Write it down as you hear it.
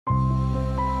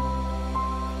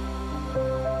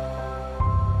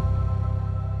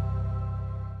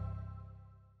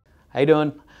How you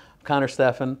doing? I'm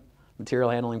Steffen, Material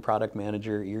Handling Product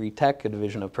Manager, ErieTec, a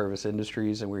division of Purvis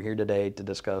Industries, and we're here today to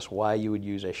discuss why you would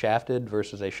use a shafted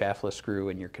versus a shaftless screw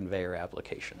in your conveyor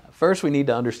application. First, we need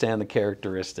to understand the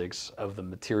characteristics of the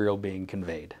material being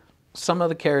conveyed. Some of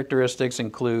the characteristics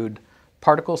include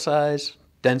particle size,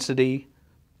 density,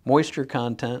 moisture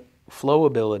content,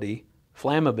 flowability,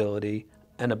 flammability,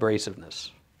 and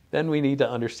abrasiveness. Then we need to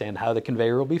understand how the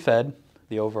conveyor will be fed,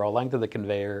 the overall length of the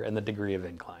conveyor, and the degree of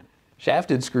incline.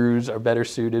 Shafted screws are better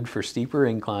suited for steeper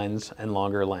inclines and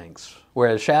longer lengths,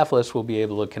 whereas shaftless will be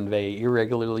able to convey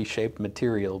irregularly shaped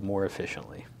material more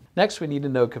efficiently. Next, we need to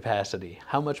know capacity,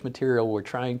 how much material we're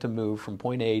trying to move from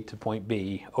point A to point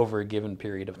B over a given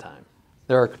period of time.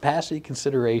 There are capacity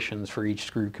considerations for each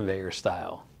screw conveyor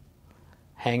style: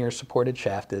 hanger-supported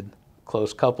shafted,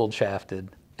 close-coupled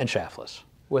shafted, and shaftless.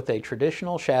 With a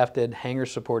traditional shafted,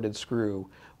 hanger-supported screw,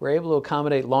 we're able to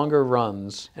accommodate longer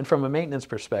runs, and from a maintenance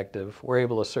perspective, we're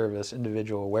able to service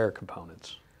individual wear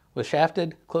components. With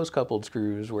shafted, close-coupled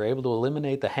screws, we're able to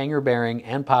eliminate the hanger bearing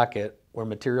and pocket where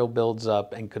material builds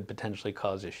up and could potentially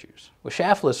cause issues. With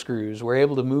shaftless screws, we're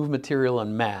able to move material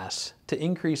en masse to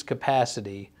increase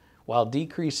capacity while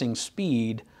decreasing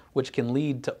speed, which can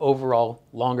lead to overall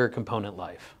longer component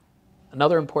life.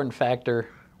 Another important factor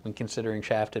when considering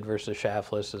shafted versus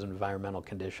shaftless is environmental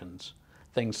conditions.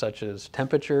 Things such as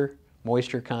temperature,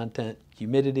 moisture content,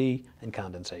 humidity, and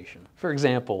condensation. For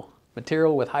example,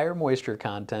 material with higher moisture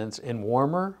contents in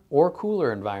warmer or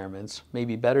cooler environments may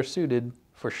be better suited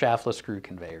for shaftless screw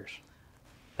conveyors.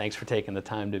 Thanks for taking the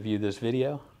time to view this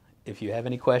video. If you have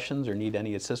any questions or need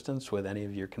any assistance with any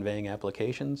of your conveying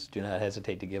applications, do not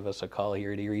hesitate to give us a call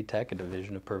here at ErieTec, a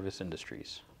division of Purvis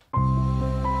Industries.